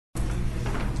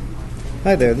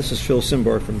Hi there, this is Phil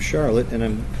Simbar from Charlotte, and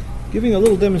I'm giving a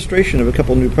little demonstration of a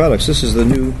couple new products. This is the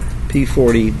new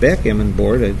P40 backgammon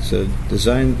board. It's a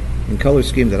design and color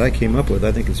scheme that I came up with.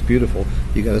 I think it's beautiful.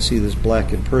 You got to see this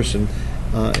black in person.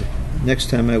 Next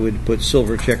time I would put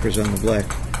silver checkers on the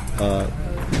black,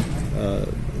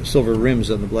 silver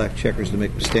rims on the black checkers to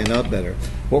make them stand out better.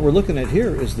 What we're looking at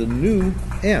here is the new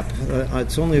app.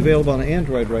 It's only available on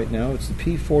Android right now. It's the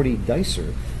P40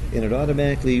 DICER, and it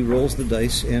automatically rolls the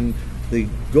dice. And the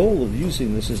goal of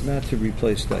using this is not to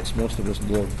replace dice. Most of us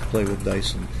love to play with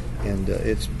dice, and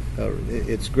it's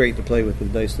great to play with the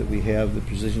dice that we have. The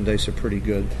precision dice are pretty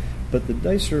good, but the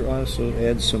dicer also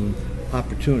adds some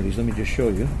opportunities. Let me just show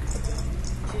you.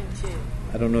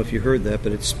 I don't know if you heard that,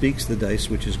 but it speaks the dice,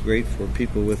 which is great for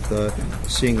people with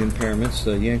seeing impairments.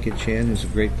 Yankit Chan, who's a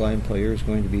great blind player, is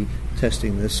going to be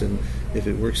testing this, and if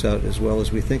it works out as well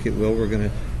as we think it will, we're going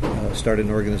to start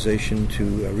an organization to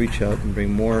reach out and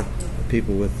bring more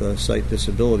people with sight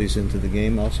disabilities into the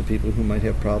game, also people who might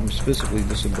have problems, physically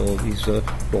disabilities,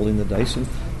 rolling the dice, and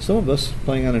some of us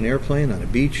playing on an airplane, on a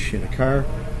beach, in a car.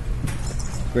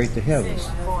 Great to have this.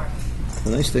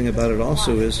 The nice thing about it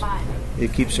also is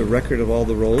it keeps a record of all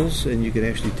the rolls, and you can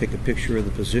actually take a picture of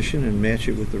the position and match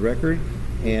it with the record,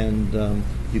 and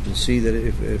you can see that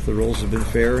if the rolls have been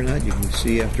fair or not. You can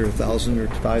see after 1,000 or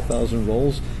 5,000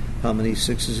 rolls how many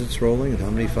sixes it's rolling and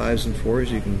how many fives and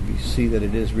fours. You can see that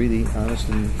it is really honest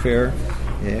and fair.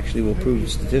 It actually will prove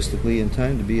statistically in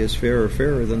time to be as fair or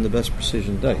fairer than the best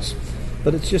precision dice.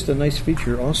 But it's just a nice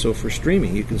feature also for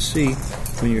streaming. You can see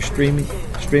when you're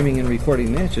streaming and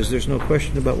recording matches, there's no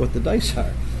question about what the dice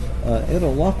are. Ed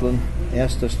O'Loughlin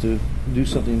asked us to do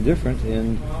something different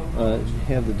and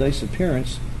have the dice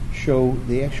appearance show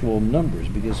the actual numbers,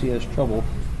 because he has trouble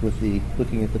with the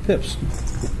looking at the pips. 2,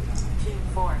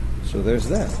 4. So there's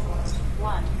that.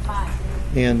 1,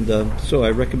 5. And so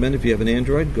I recommend, if you have an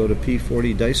Android, go to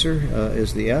P40 DICER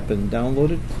as the app and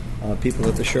download it. People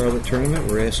at the Charlotte tournament,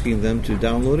 we're asking them to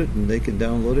download it, and they can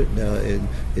download it.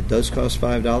 It does cost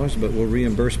 $5, but we'll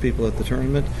reimburse people at the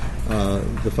tournament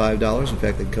the $5. In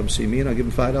fact, they can come see me, and I'll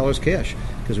give them $5 cash,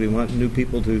 because we want new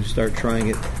people to start trying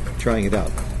it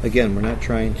out. Again, we're not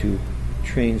trying to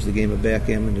change the game of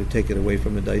backgammon to take it away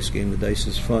from the dice game. The dice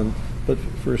is fun, but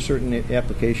for certain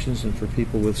applications and for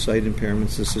people with sight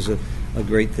impairments, this is a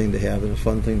great thing to have and a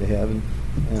fun thing to have. And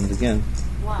again,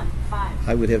 1, 5.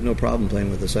 I would have no problem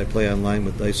playing with this. I play online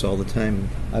with dice all the time.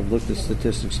 I've looked at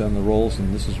statistics on the rolls,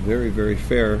 and this is very, very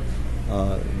fair.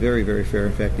 Very, very fair.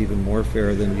 In fact, even more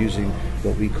fair than using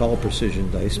what we call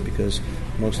precision dice, because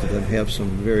most of them have some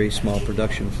very small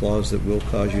production flaws that will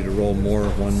cause you to roll more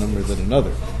of one number than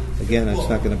another. Again, it's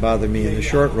not going to bother me in the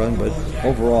short run, but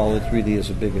overall it really is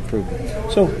a big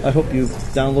improvement. So I hope you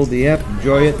download the app,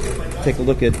 enjoy it, take a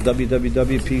look at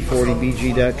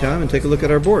www.p40bg.com, and take a look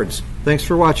at our boards. Thanks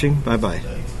for watching. Bye-bye.